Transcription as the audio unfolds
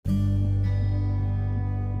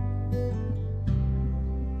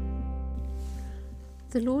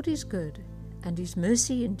The Lord is good, and His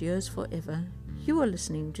mercy endures forever. You are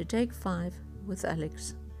listening to Take 5 with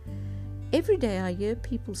Alex. Every day I hear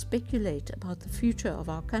people speculate about the future of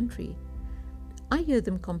our country. I hear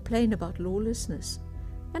them complain about lawlessness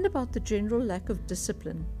and about the general lack of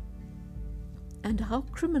discipline, and how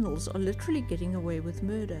criminals are literally getting away with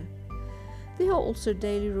murder. There are also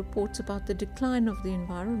daily reports about the decline of the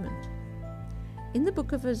environment. In the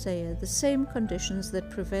book of Hosea, the same conditions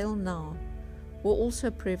that prevail now were also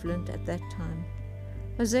prevalent at that time.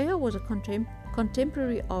 Hosea was a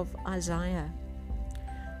contemporary of Isaiah.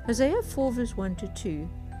 Hosea 4 verse 1 to 2.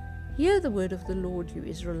 Hear the word of the Lord, you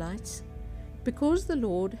Israelites, because the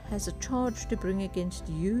Lord has a charge to bring against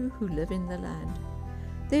you who live in the land.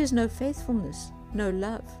 There is no faithfulness, no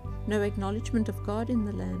love, no acknowledgement of God in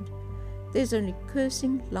the land. There is only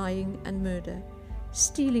cursing, lying, and murder,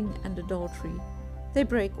 stealing and adultery. They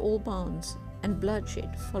break all bounds, and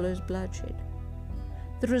bloodshed follows bloodshed.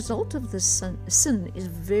 The result of this sin is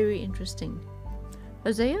very interesting.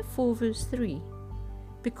 Hosea 4 verse 3.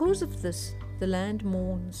 Because of this, the land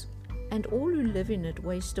mourns, and all who live in it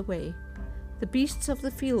waste away. The beasts of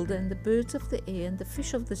the field and the birds of the air and the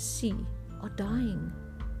fish of the sea are dying.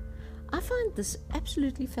 I find this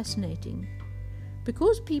absolutely fascinating.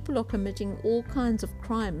 Because people are committing all kinds of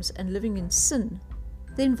crimes and living in sin,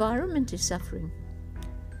 the environment is suffering.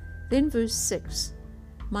 Then verse 6.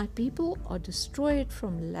 My people are destroyed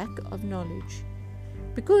from lack of knowledge.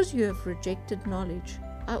 Because you have rejected knowledge,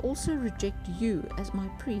 I also reject you as my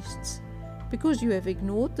priests. Because you have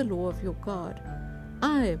ignored the law of your God,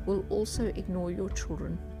 I will also ignore your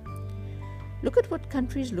children. Look at what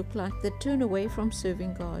countries look like that turn away from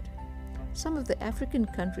serving God. Some of the African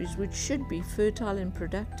countries which should be fertile and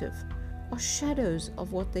productive are shadows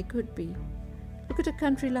of what they could be. Look at a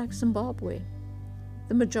country like Zimbabwe.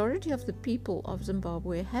 The majority of the people of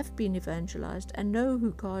Zimbabwe have been evangelized and know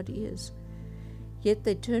who God is. Yet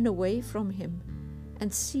they turn away from Him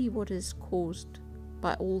and see what is caused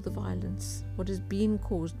by all the violence, what is being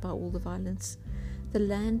caused by all the violence. The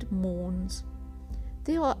land mourns.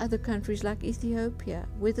 There are other countries like Ethiopia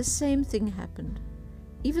where the same thing happened.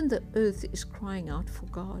 Even the earth is crying out for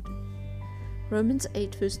God. Romans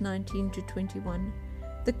 8 verse 19 to 21.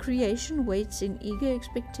 The creation waits in eager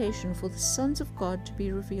expectation for the sons of God to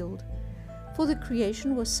be revealed. For the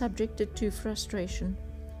creation was subjected to frustration,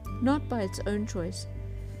 not by its own choice,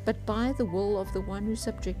 but by the will of the one who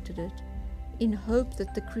subjected it, in hope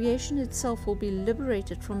that the creation itself will be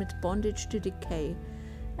liberated from its bondage to decay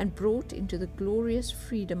and brought into the glorious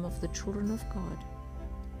freedom of the children of God.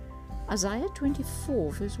 Isaiah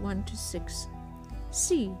 24 verse 1 to 6.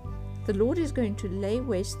 See, the Lord is going to lay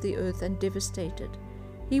waste the earth and devastate it.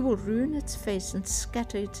 He will ruin its face and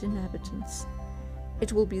scatter its inhabitants.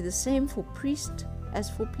 It will be the same for priest as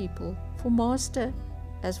for people, for master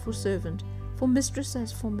as for servant, for mistress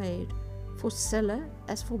as for maid, for seller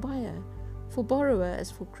as for buyer, for borrower as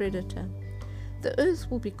for creditor. The earth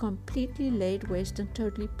will be completely laid waste and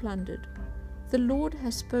totally plundered. The Lord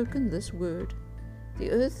has spoken this word. The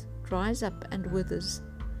earth dries up and withers.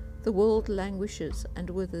 The world languishes and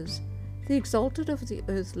withers. The exalted of the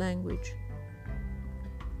earth language.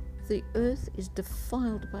 The earth is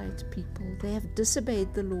defiled by its people. They have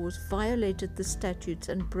disobeyed the laws, violated the statutes,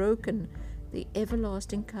 and broken the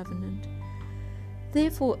everlasting covenant.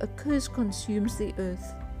 Therefore a curse consumes the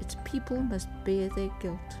earth. Its people must bear their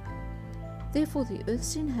guilt. Therefore the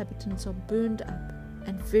earth's inhabitants are burned up,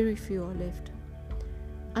 and very few are left.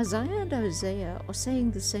 Isaiah and Hosea are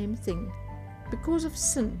saying the same thing. Because of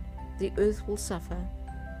sin, the earth will suffer.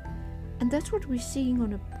 And that's what we're seeing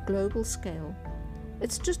on a global scale.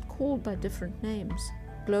 It's just called by different names: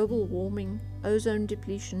 global warming, ozone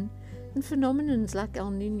depletion, and phenomena like El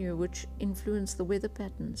Niño, which influence the weather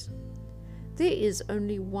patterns. There is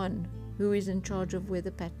only one who is in charge of weather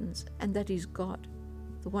patterns, and that is God,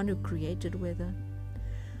 the one who created weather.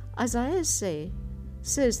 Isaiah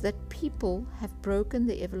says that people have broken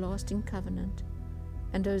the everlasting covenant,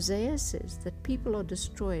 and Hosea says that people are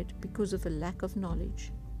destroyed because of a lack of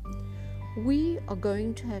knowledge. We are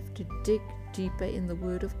going to have to dig deeper in the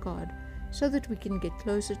Word of God so that we can get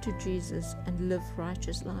closer to Jesus and live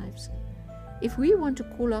righteous lives. If we want to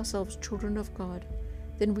call ourselves children of God,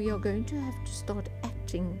 then we are going to have to start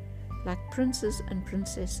acting like princes and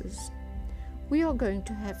princesses. We are going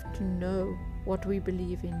to have to know what we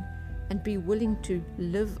believe in and be willing to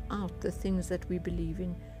live out the things that we believe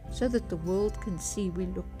in so that the world can see we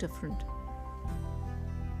look different.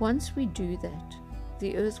 Once we do that,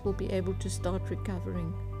 the earth will be able to start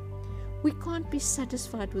recovering. We can't be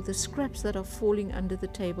satisfied with the scraps that are falling under the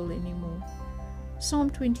table anymore.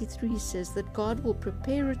 Psalm 23 says that God will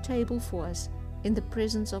prepare a table for us in the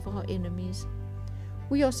presence of our enemies.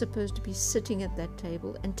 We are supposed to be sitting at that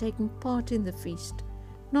table and taking part in the feast,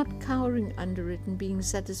 not cowering under it and being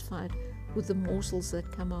satisfied with the morsels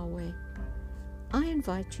that come our way. I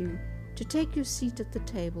invite you to take your seat at the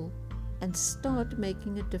table and start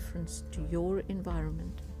making a difference to your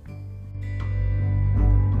environment.